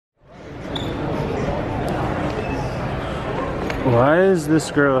Why is this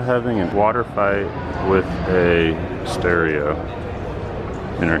girl having a water fight with a stereo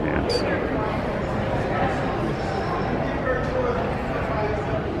in her hands?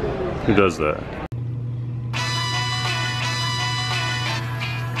 Who does that?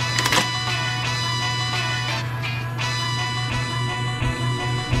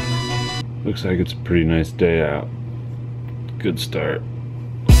 Looks like it's a pretty nice day out. Good start.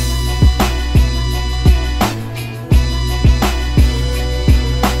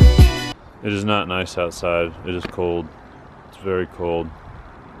 It is not nice outside. It is cold. It's very cold.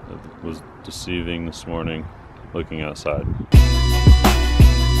 It was deceiving this morning looking outside.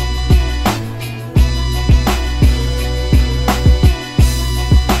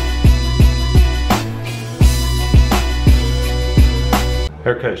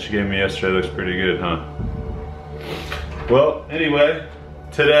 Haircut she gave me yesterday looks pretty good, huh? Well, anyway,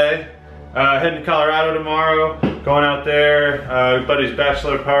 today, heading to Colorado tomorrow, going out there, buddy's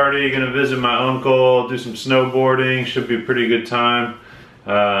bachelor party, gonna visit my uncle, do some snowboarding, should be a pretty good time.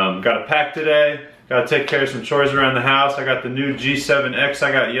 Got to pack today, got to take care of some chores around the house. I got the new G7X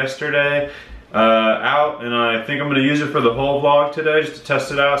I got yesterday out, and I think I'm gonna use it for the whole vlog today, just to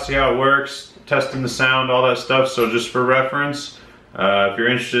test it out, see how it works, testing the sound, all that stuff. So just for reference, if you're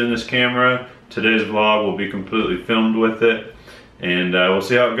interested in this camera, today's vlog will be completely filmed with it, and we'll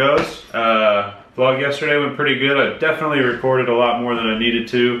see how it goes. Vlog yesterday went pretty good. I definitely recorded a lot more than I needed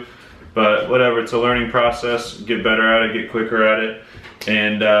to, but whatever, it's a learning process. Get better at it, get quicker at it,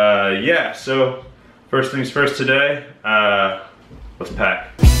 and yeah, so first things first today, let's pack.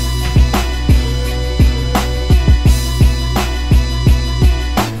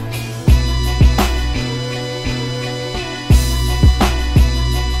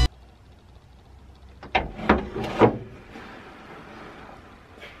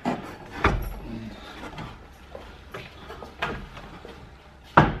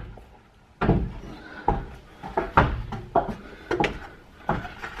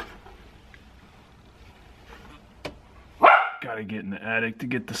 Gotta get in the attic to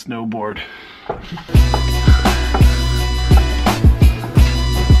get the snowboard.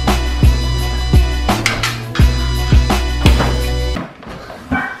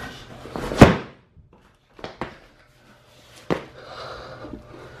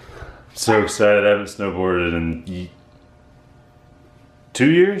 So excited, I haven't snowboarded in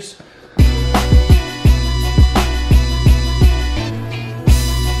 2 years?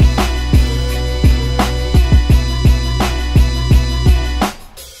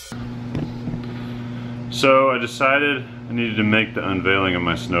 So I decided I needed to make the unveiling of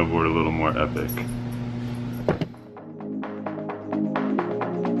my snowboard a little more epic.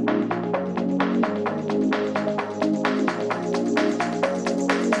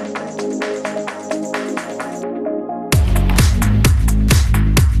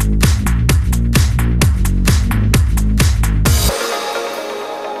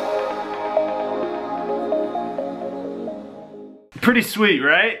 Pretty sweet,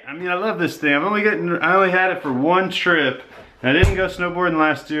 right? I mean, I love this thing. I only had it for one trip, and I didn't go snowboarding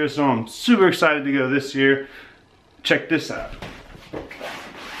last year, so I'm super excited to go this year. Check this out.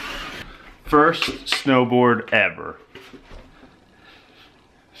 First snowboard ever.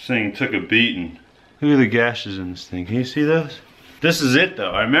 This thing took a beating. Look at the gashes in this thing. Can you see those? This is it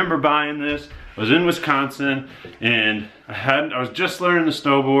though. I remember buying this. I was in Wisconsin, and I was just learning to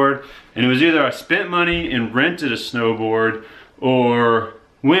snowboard, and it was either I spent money and rented a snowboard, or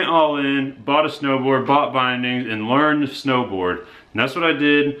went all in, bought a snowboard, bought bindings, and learned to snowboard. And that's what I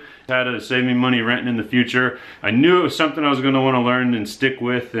did. Had to save me money renting in the future. I knew it was something I was gonna wanna learn and stick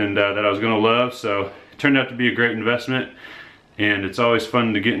with, and that I was gonna love, so it turned out to be a great investment. And it's always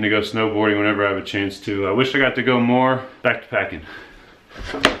fun to get to go snowboarding whenever I have a chance to. I wish I got to go more. Back to packing.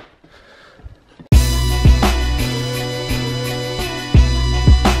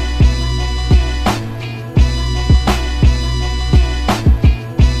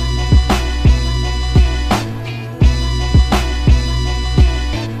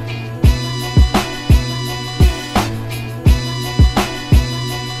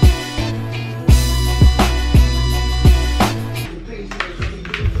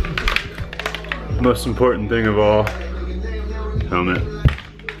 Most important thing of all, helmet.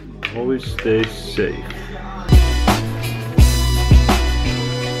 Always stay safe.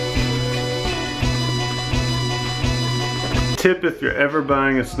 Tip if you're ever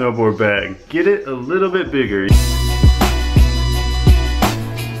buying a snowboard bag, get it a little bit bigger.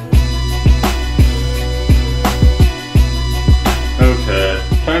 Okay,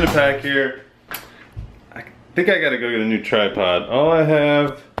 time to pack here. I think I gotta go get a new tripod. All I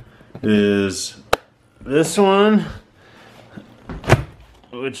have is this one.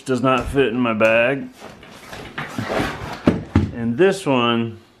 which does not fit in my bag. And this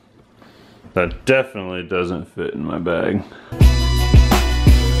one, that definitely doesn't fit in my bag.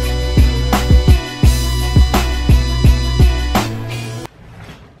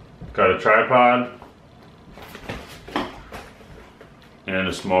 Got a tripod and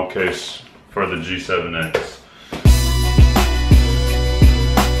a small case for the G7X.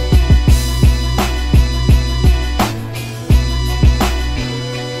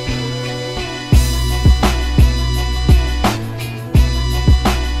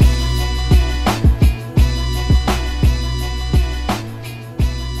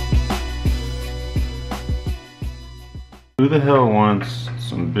 Who the hell wants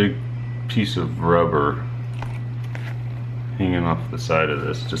some big piece of rubber hanging off the side of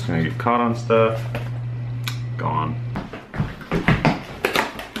this? Just gonna get caught on stuff. Gone.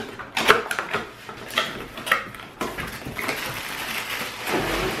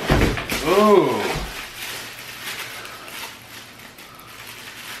 Oh.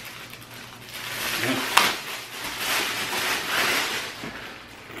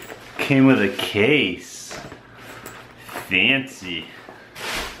 Came with a case. Fancy.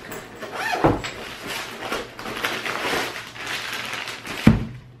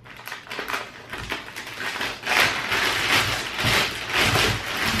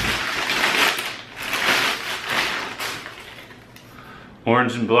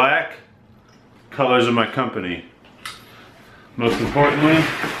 Orange and black, colors of my company. Most importantly,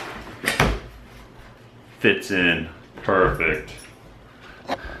 fits in perfect.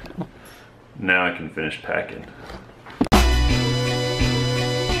 Now I can finish packing.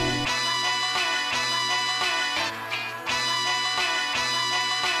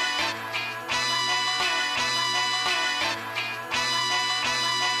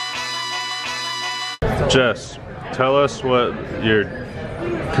 Jess, tell us what your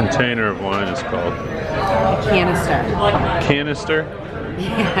container of wine is called. Canister. Canister?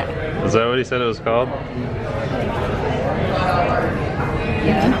 Yeah. Is that what he said it was called?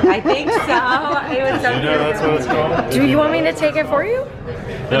 Yeah, I think so. It was Do you know that's what it's called? Do you want me to take it for you?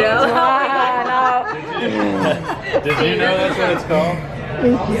 No. No. Did you know that's what it's called?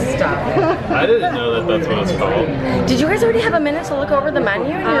 Stop it. I didn't know that that's what it's called. Did you guys already have a minute to look over the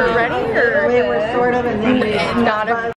menu and you're ready? Or We were sort of, and then we not a